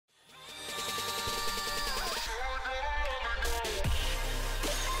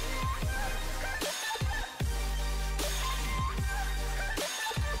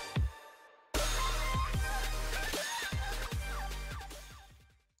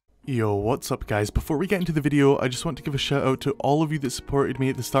Yo, what's up guys? Before we get into the video, I just want to give a shout out to all of you that supported me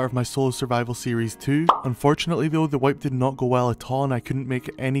at the start of my solo survival series 2. Unfortunately though, the wipe did not go well at all and I couldn't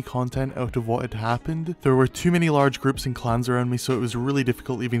make any content out of what had happened. There were too many large groups and clans around me, so it was really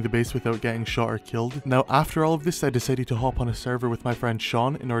difficult leaving the base without getting shot or killed. Now after all of this, I decided to hop on a server with my friend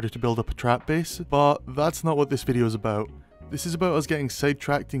Sean in order to build up a trap base, but that's not what this video is about. This is about us getting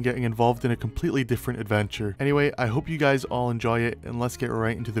sidetracked and getting involved in a completely different adventure. Anyway, I hope you guys all enjoy it, and let's get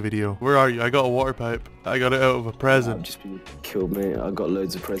right into the video. Where are you? I got a water pipe. I got it out of a present. I've just been killed, mate. I got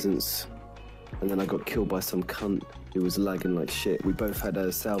loads of presents, and then I got killed by some cunt who was lagging like shit. We both had a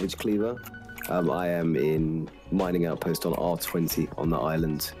salvage cleaver. I am in mining outpost on R20 on the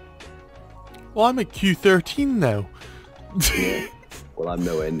island. Well, I'm at Q13 now. Yeah. Well, I'm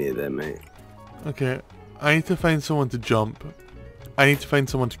nowhere near there, mate. Okay. I need to find someone to jump. I need to find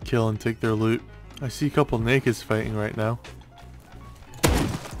someone to kill and take their loot. I see a couple nakeds fighting right now.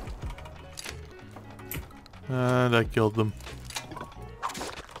 And I killed them.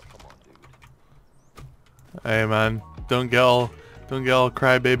 Hey man, don't get all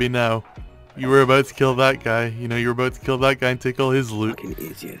crybaby now. You were about to kill that guy. You know you were about to kill that guy and take all his loot. Fucking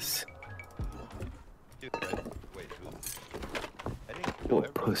idiots. Dude, wait,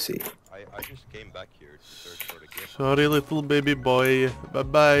 What pussy. I just came back here to search for the gift. Sorry little baby boy. Bye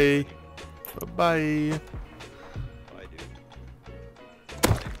bye. Bye bye. Bye, dude.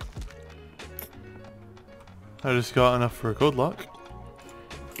 I just got enough for a code lock.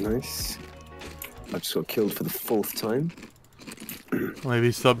 Nice. I just got killed for the 4th time.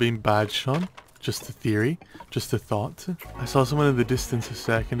 Maybe stop being bad, Sean. Just a theory. Just a thought. I saw someone in the distance a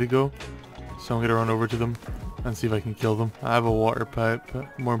second ago, so I'm gonna run over to them and see if I can kill them. I have a water pipe,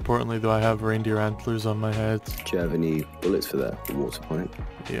 but more importantly though, I have reindeer antlers on my head. Do you have any bullets for that? The water pipe?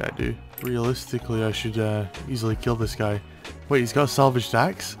 Yeah, I do. Realistically, I should easily kill this guy. Wait, he's got a salvaged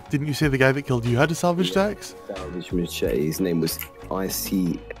axe? Didn't you say the guy that killed you had a salvaged axe? Salvage machete. His name was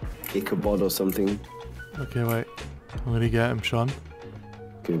IC Ichabod or something. Okay, wait. I'm gonna get him, Sean.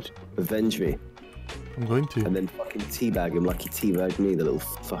 Good. Avenge me. I'm going to. And then fucking teabag him like he teabagged me, the little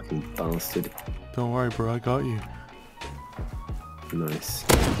fucking bastard. Don't worry, bro. I got you. Nice.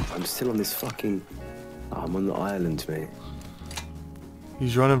 I'm still on this fucking... Oh, I'm on the island, mate.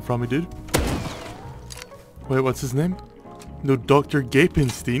 He's running from me, dude. Wait, what's his name? No, Dr.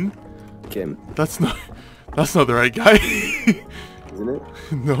 Gapenstein? Kim, That's not the right guy. isn't it?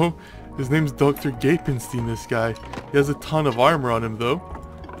 No, his name's Dr. Gapenstein, this guy. He has a ton of armor on him, though.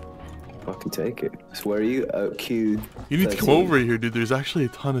 Fucking take it. So where are you? Q. You need to come over here, dude. There's actually a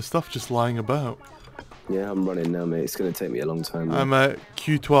ton of stuff just lying about. Yeah, I'm running now, mate. It's gonna take me a long time. I'm at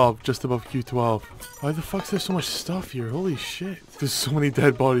Q12, just above Q12. Why the fuck's there so much stuff here? Holy shit. There's so many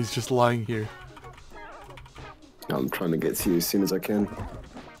dead bodies just lying here. I'm trying to get to you as soon as I can.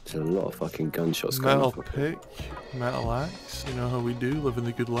 There's a lot of fucking gunshots Metal coming. pick, metal axe. You know how we do, living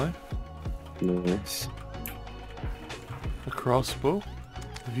the good life. Nice. A crossbow.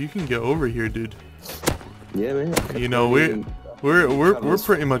 If you can get over here, dude. Yeah, man. You know, we're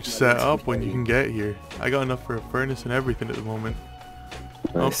pretty much set up when you can get here. I got enough for a furnace and everything at the moment.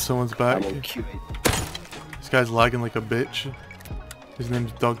 Oh, Nice. someone's back. I'm on Q. This guy's lagging like a bitch. His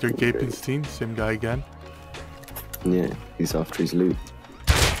name's Dr. Gapenstein, same guy again. Yeah, he's after his loot.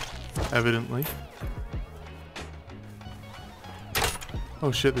 Evidently.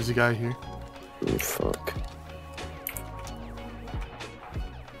 Oh shit, there's a guy here. Oh, fuck.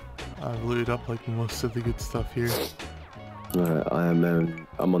 I've looted up like most of the good stuff here.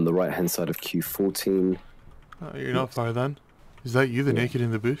 I'm on the right hand side of Q14. Oh, you're not far then. Is that you, the Yeah. naked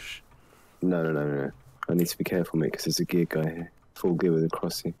in the bush? No. I need to be careful, mate, because there's a gear guy here. Full gear with a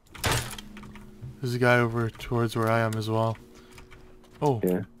crossing. There's a guy over towards where I am as well. Oh,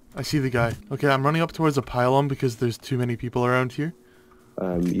 Yeah. I see the guy. Okay, I'm running up towards a pylon because there's too many people around here.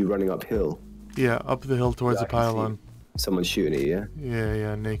 You running uphill? Yeah, up the hill towards Yeah, the I can see pylon. Someone's shooting at you, yeah?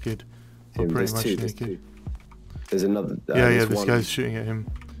 Yeah, naked. Well, Tim, pretty there's much two, there's naked. two. There's another. Yeah, there's this one. guy's shooting at him.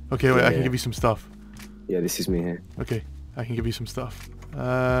 Okay, wait, I can Yeah. give you some stuff. Yeah, this is me here. Okay, I can give you some stuff.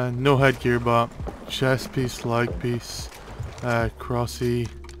 No headgear, but chest piece, leg piece, crossy,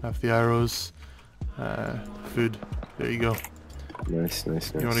 have the arrows, food. There you go. Nice.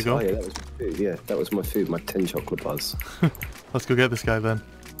 You wanna go? Oh, yeah, that was my food. Yeah, that was my food, my 10 chocolate bars. Let's go get this guy then.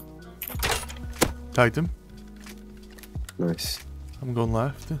 Tagged him. Nice. I'm going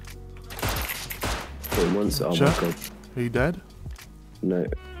left. Hit him once. Oh Check. my god. Are you dead? No,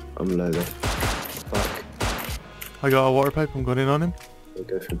 I'm low there. Fuck. I got a water pipe, I'm going in on him. I'll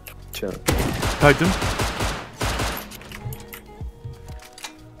go for him. Chat. Tagged him.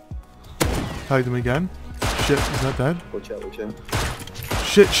 Tagged him again. Shit, he's not dead. Watch out, watch out.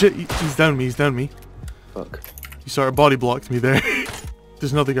 Shit, shit. He's down me. He's down me. Fuck. You sort of body blocked me there.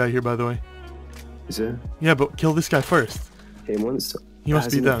 There's another guy here, by the way. Is there? Yeah, but kill this guy first. Hit him once. He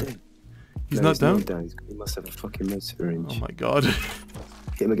must be down. He's not down? He must have a fucking med syringe. Oh my god.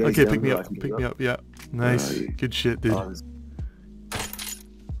 Hit him again. Okay, pick me up. Pick me up. Yeah. Nice. Good shit, dude.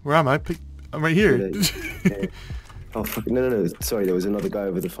 Where am I? I'm right here. Yeah. Oh, fuck. No. Sorry, there was another guy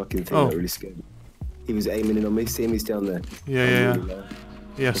over the fucking thing that really scared me. He was aiming in on me. See him? He's down there. Yeah.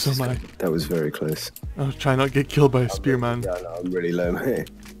 Yeah, so am I. That was very close. Oh, try not to get killed by a spearman. Yeah, no, I'm really low, mate.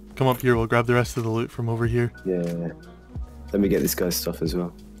 Come up here, we'll grab the rest of the loot from over here. Yeah. Let me get this guy's stuff as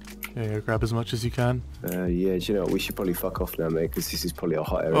well. Yeah, grab as much as you can. Yeah, do you know what? We should probably fuck off now, mate, because this is probably a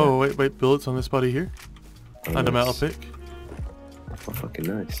hot area. Oh, wait, bullets on this body here. Oh, and a metal pick. Oh, fucking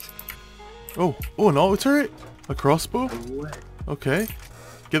nice. Oh, an auto turret? A crossbow? Okay.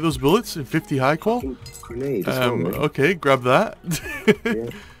 Get those bullets in 50 high qual. Grenade as well, mate. Okay, grab that. Yeah.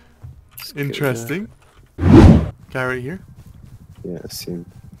 Interesting. Guy right here. Yeah, I see him.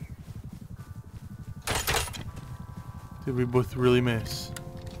 Did we both really miss?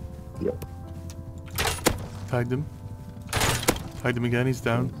 Yep. Tagged him. Tagged him again, he's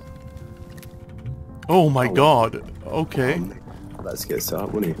down. Oh my god. Okay. Let's get set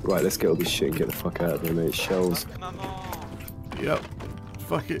up, wouldn't he? Right, let's get all this shit and get the fuck out of here, mate. Shells. Yep.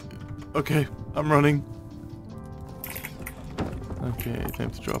 Fuck it. Okay, I'm running. Okay, time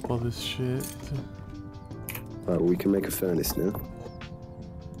to drop all this shit. Right, we can make a furnace now.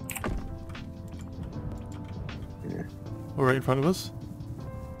 Yeah. Oh, right in front of us?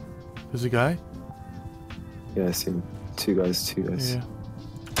 There's a guy? Yeah, I see him. Two guys. Yeah.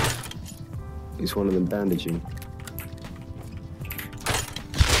 He's one of them bandaging.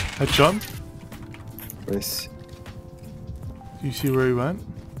 Headshot him? Nice. Do you see where he went?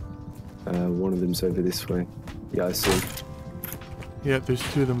 One of them's over this way. Yeah, I see him. Yeah, there's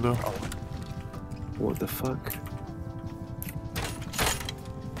two of them though. What the fuck?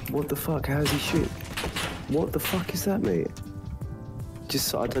 What the fuck? How's he shoot? What the fuck is that, mate?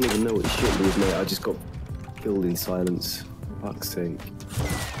 I don't even know what he's shooting with, mate. I just got killed in silence. Fuck's sake.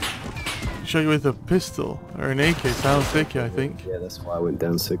 Shot you with a pistol or an AK, sounds thick, I think. Yeah, that's why I went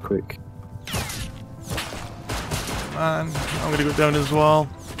down so quick. Man, I'm gonna go down as well.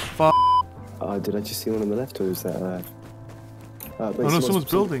 Fuck. Did I just see one on the left, or was that? Oh no, someone's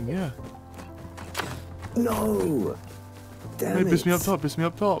building. Yeah. No. Damn it. Piss me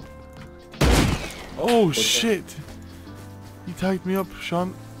up top. Oh shit. He tagged me up,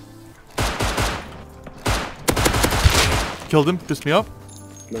 Sean. Killed him. Pissed me up.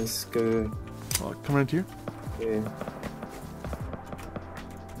 Let's go. Oh, come around here. Yeah.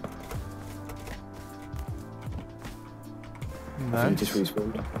 Nice. He just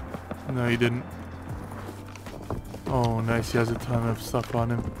respawned. No, he didn't. Oh, nice. He has a ton of stuff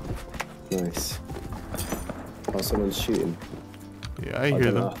on him. Nice. Oh, someone's shooting. Yeah, I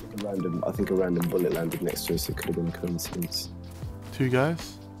hear them. I think a random bullet landed next to us. It could have been a coincidence. Two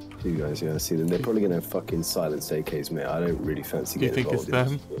guys? Two guys, yeah, I see them. They're probably going to have fucking silenced AKs, mate. I don't really fancy getting involved. Do you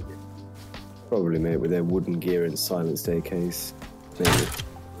think it's them? Probably, mate, with their wooden gear and silenced AKs. Maybe. Have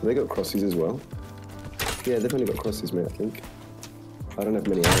they got crosses as well? Yeah, they've only got crosses, mate, I think. I don't have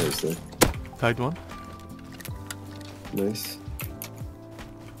many arrows, though. Tagged one. Nice.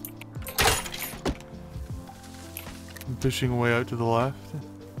 I'm pushing away out to the left.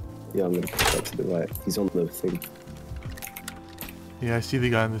 Yeah, I'm going to push out to the right. He's on the thing. Yeah, I see the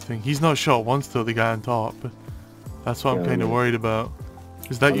guy on the thing. He's not shot once though, the guy on top. That's what I'm kind of worried about.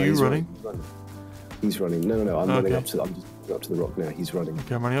 Is that you running? He's running. No. I'm running up to. I'm just going up to the rock now. He's running.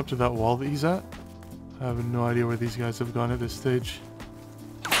 Okay, I'm running up to that wall that he's at. I have no idea where these guys have gone at this stage.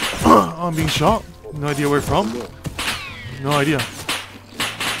 Oh, I'm being shot. No idea where from. No idea.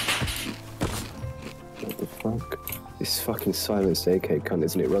 What the fuck? This fucking silenced AK cunt,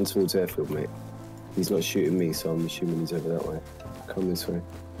 isn't it? Run towards airfield, mate. He's not shooting me, so I'm assuming he's over that way. Come this way.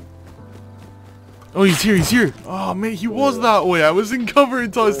 Oh, he's here. Oh, mate, he was that way. I was in cover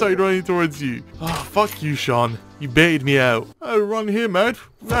until I started running towards you. Oh, fuck you, Sean. You baited me out. I'll run here, mate.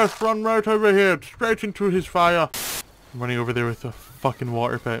 Let's run right over here, straight into his fire. I'm running over there with a fucking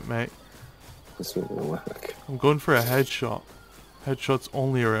water pipe, mate. That's not gonna work. I'm going for a headshot. Headshots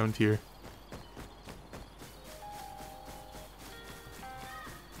only around here.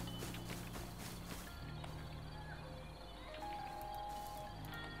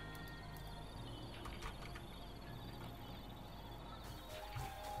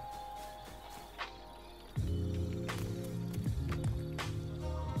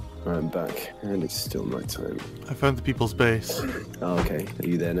 I'm back, and it's still night time. I found the people's base. Oh, okay. Are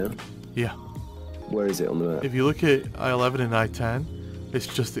you there now? Yeah. Where is it on the map? If you look at I-11 and I-10, It's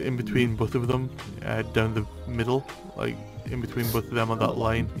just in between both of them, down the middle, like in between both of them on that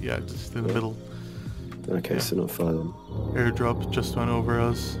line. Yeah, just in the middle. Okay, Yeah. so not far then. Airdrop just went over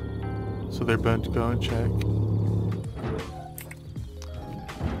us, so they're bound to go and check.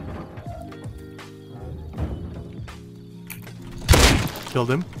 Killed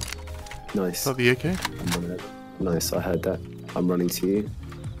him. Nice. Got the AK. Nice, I heard that. I'm running to you.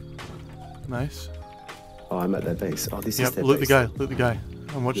 Nice. Oh, I'm at their base. Oh, this is Yep, their loot base. the guy, loot the guy.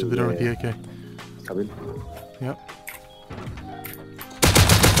 I'm watching the door with the Yeah. AK. Coming. Yep.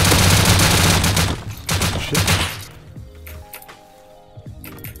 Shit.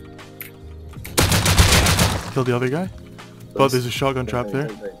 Kill the other guy. But there's a shotgun trap there.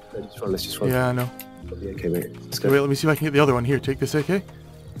 Let's just run. Yeah, I know. Got the AK, mate. Let's Okay, go. wait, let me see if I can get the other one. Here, take this AK.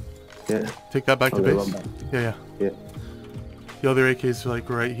 Yeah. Take that back to I'm gonna base. run back. Yeah. Yeah. The other AK is like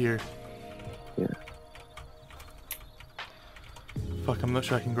right here. Yeah. Fuck, I'm not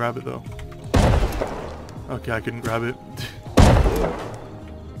sure I can grab it though. Okay, I couldn't grab it.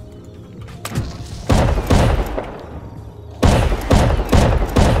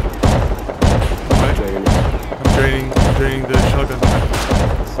 Right. I'm draining the shotgun.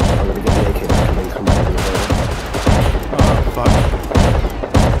 I'm gonna get the AK back and then come back with the Oh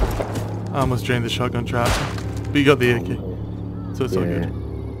fuck. I almost drained the shotgun trap. But you got the AK. So it's all Yeah.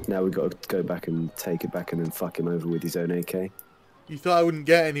 good. Now we've got to go back and take it back and then fuck him over with his own AK. You thought I wouldn't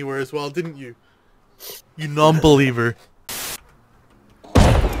get anywhere as well, didn't you? You non-believer. There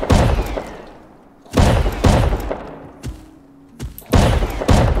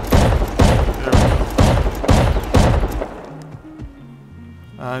we go.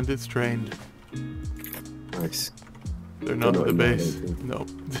 And it's drained. Nice. They're not at the in there, I base. don't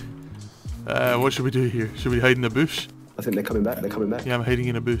No. What should we do here? Should we hide in a bush? I think they're coming back. They're coming back. Yeah, I'm hiding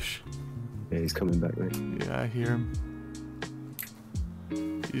in a bush. Yeah, he's coming back, mate. Yeah, I hear him.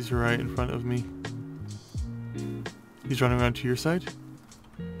 He's right in front of me. He's running around to your side?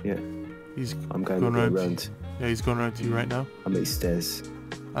 Yeah. He's I'm going around. around. Yeah, he's going around to you right now. I'm at his stairs.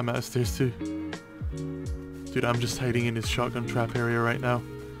 I'm at the stairs too. Dude, I'm just hiding in his shotgun trap area right now.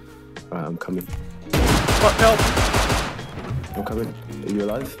 Alright, I'm coming. Fuck, help! I'm coming. Are you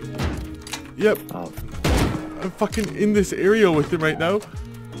alive? Yep, Oh, I'm fucking in this area with him right now.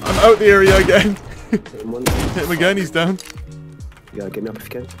 I'm out the area again. hit him once. Hit him again, he's down. You gotta get me up if you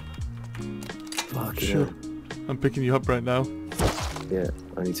can. Fuck Sure. I'm picking you up right now. Yeah,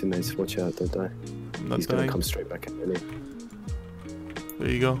 I need to mates. Watch out, don't die. I'm not He's gonna dying. come straight back at me. There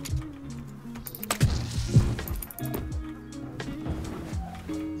you go.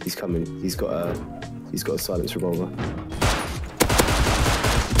 He's coming. He's got a silenced revolver.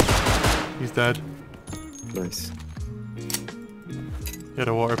 He's dead. Nice. He had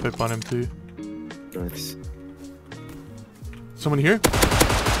a water pipe on him too. Nice. Someone here?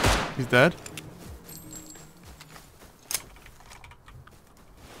 He's dead.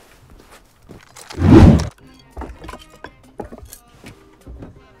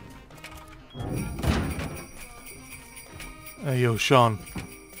 Hey yo, Sean.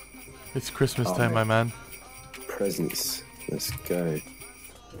 It's Christmas Oh, time, mate. my man. Presents. Let's go.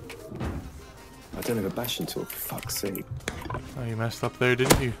 I don't have a bashing tool, for fuck's sake. Oh, you messed up there,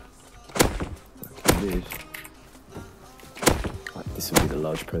 didn't you? Fucking did. Right, this will be the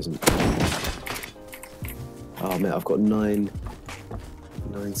large present. Oh man, I've got nine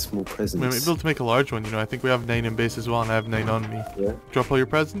small presents. We might be able to make a large one, you know. I think we have 9 in base as well, and I have 9 on me. Yeah. Drop all your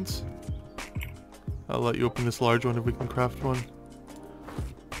presents. I'll let you open this large one if we can craft one.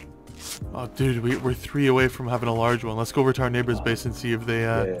 Oh, dude, we're 3 away from having a large one. Let's go over to our neighbor's base and see if they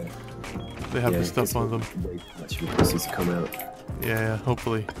have the stuff on them. That's your pussies to come out. Yeah,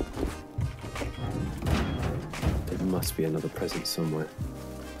 hopefully. There must be another present somewhere.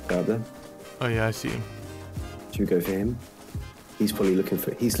 Go up there. Oh yeah, I see him. Should we go for him? He's probably looking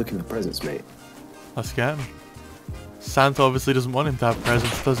for presents, mate. Let's get him. Santa obviously doesn't want him to have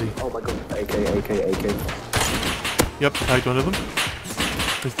presents, does he? Oh my god, AK. Yep, tagged one of them.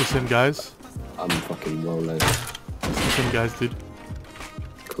 It's the same guys. I'm fucking well loaded. It's the same guys, dude.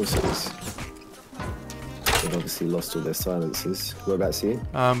 Of course it is. They've obviously lost all their silences. Whereabouts are you?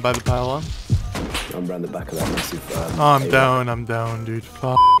 By the pylon. I'm round the back of that massive. Oh, I'm down, dude.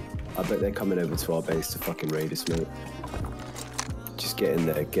 Fuck. I bet they're coming over to our base to fucking raid us, mate. Just get in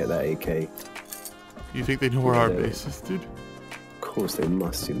there, get that AK. You think they know where our Yeah. base is, dude? Of course they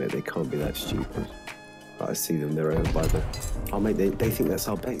must, you know, they can't be that stupid. I see them, they're over by the... Oh mate, they think that's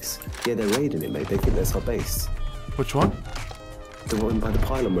our base. Yeah, they're raiding it, mate, they think that's our base. Which one? The one by the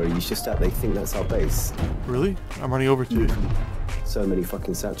pylon where he's just at, they think that's our base. Really? I'm running over to it. So many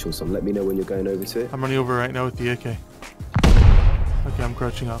fucking satchels on. Let me know when you're going over to it. I'm running over right now with the AK. Okay, I'm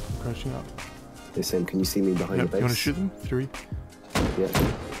crouching up. I'm crouching up. Yeah, Sam, can you see me behind Yep, the base? you want to shoot them? 3. Yeah.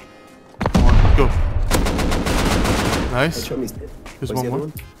 Come on, go. Hey, Nice. shot me. He's dead. There's Where's one the more. other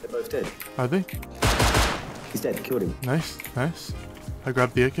one? They're both dead. Are they? He's dead. Killed him. Nice, nice. I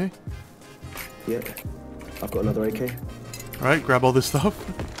grabbed the AK. Yeah. I've got another AK. Alright, grab all this stuff.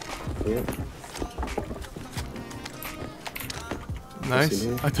 Yeah. Nice. in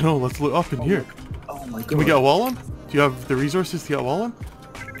here? I don't know, let's loot up in here. Oh my god. Can we get a wall on? Do you have the resources to get a wall on?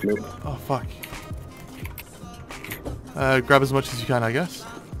 Nope. Oh, fuck. Grab as much as you can, I guess.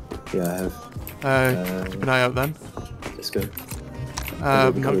 Yeah, I have. Keep an eye out then. Let's go.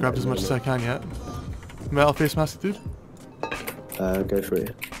 I've not grabbed as much as I can yet. Metal face mask, dude. Go for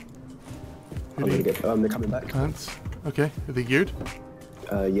it. I'm gonna get. They're coming back. Pants. Okay, are they geared?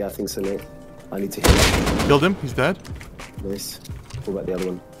 Yeah, I think so, mate. I need to heal. Killed him, he's dead. Nice. What about the other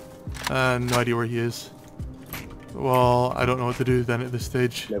one? No idea where he is. Well, I don't know what to do then at this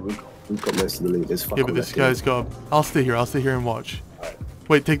stage. No, we've got most of the loot. There's fuck Yeah, all but this left here. guy's got... I'll stay here and watch.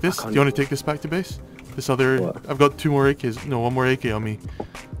 Wait, take this. Do you want to take this back to base? This other... What? I've got 2 more AKs. No, 1 more AK on me.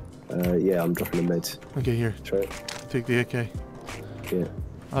 Yeah, I'm dropping the meds. Okay, here. Try it. Take the AK. Yeah.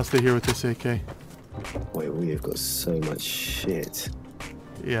 I'll stay here with this AK. Wait, we've got so much shit.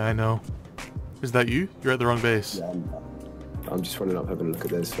 Yeah, I know. Is that you? You're at the wrong base. Yeah, I'm just running up having a look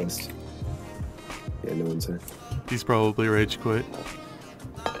at those first. Yeah, no one's there. He's probably rage quit.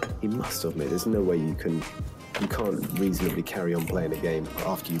 He must have, mate. There's no way you can't reasonably carry on playing a game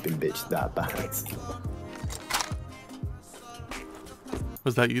after you've been bitched that bad.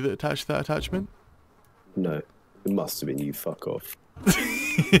 Was that you that attached that attachment? No, it must have been you. Fuck off.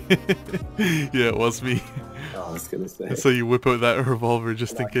 Yeah, it was me. Oh, I was gonna say. So you whip out that revolver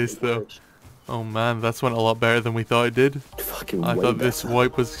just in case though. Oh man, that's went a lot better than we thought it did. Fucking I way thought this better.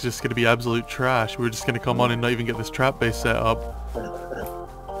 wipe was just going to be absolute trash. We were just going to come on and not even get this trap base set up. Things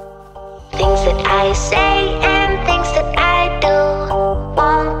that I say and things